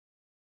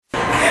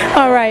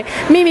All right.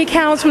 Mimi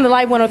Counts from the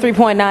Light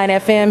 103.9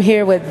 FM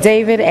here with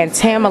David and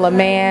Tamala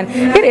Mann.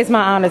 It is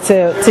my honor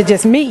to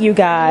just meet you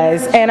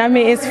guys. And I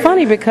mean, it's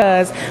funny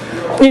because,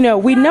 you know,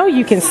 we know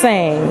you can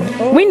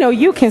sing. We know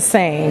you can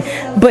sing.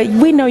 But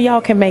we know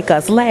y'all can make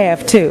us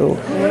laugh, too.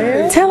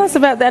 Tell us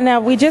about that. Now,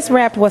 we just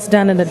wrapped What's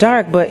Done in the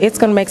Dark, but it's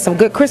going to make some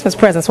good Christmas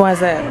presents. Why is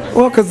that?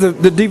 Well, because the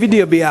DVD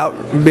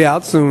will be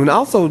out soon.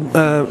 Also,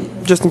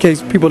 just in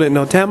case people didn't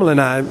know, Tamala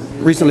and I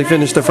recently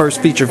finished the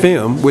first feature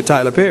film with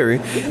Tyler Perry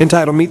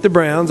entitled Meet the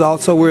Browns.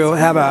 Also, we'll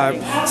have our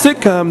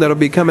sitcom that'll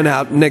be coming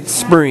out next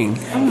spring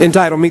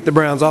entitled Meet the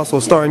Browns, also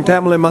starring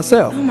Tamala and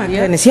myself. Oh, my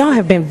goodness. Y'all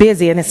have been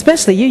busy, and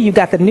especially you. You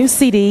got the new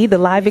CD, The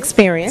Live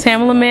Experience.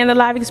 Tamala Mann, The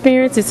Live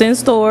Experience. It's in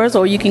stores,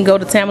 or you can go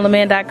to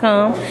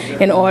tamalamann.com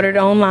and order it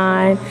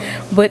online.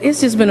 But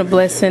it's just been a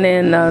blessing,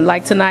 and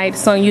like tonight, the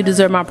song You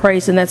Deserve My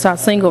Praise, and that's our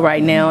single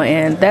right now,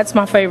 and that's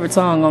my favorite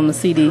song on the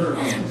CD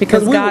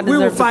because God we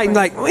were fighting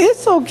like,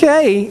 it's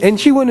okay, and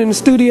she went in the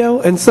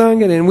studio and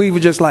sung it, and we were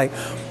just like,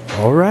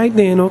 all right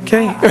then,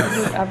 okay.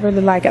 I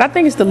really like it. I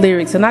think it's the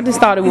lyrics, and I just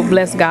thought it would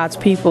bless God's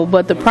people.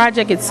 But the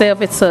project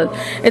itself, it's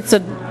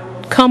a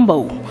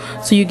combo.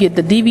 So you get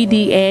the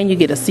DVD and you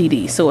get a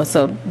CD. So it's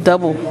a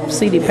double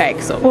CD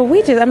pack. So well,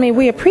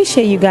 we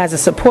appreciate you guys'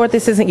 support.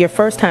 This isn't your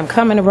first time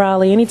coming to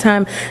Raleigh.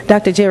 Anytime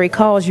Dr. Jerry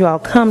calls, you all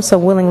come so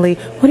willingly.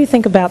 What do you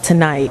think about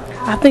tonight?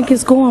 I think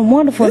it's going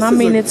wonderful. And I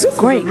mean, it's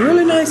great. This is a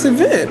really nice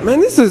event, man.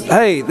 This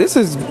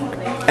is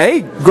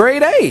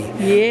grade A.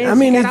 Yes, I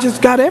mean, it's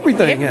just got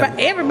everything.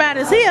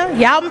 Everybody's here.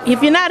 Y'all,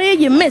 if you're not here,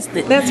 you missed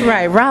it. That's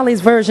right.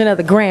 Raleigh's version of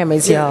the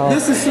Grammys, y'all.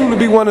 This is soon to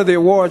be one of the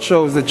award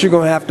shows that you're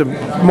going to have to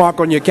mark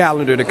on your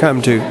calendar to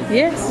come to.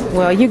 Yes.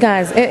 Well, you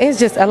guys, it's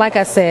just, like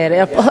I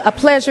said, a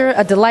pleasure,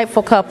 a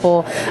delightful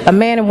couple, a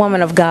man and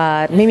woman of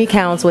God. Mimi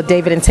Counts with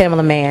David and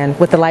Tamala Mann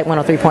with the Light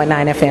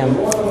 103.9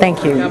 FM.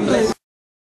 Thank you. God bless.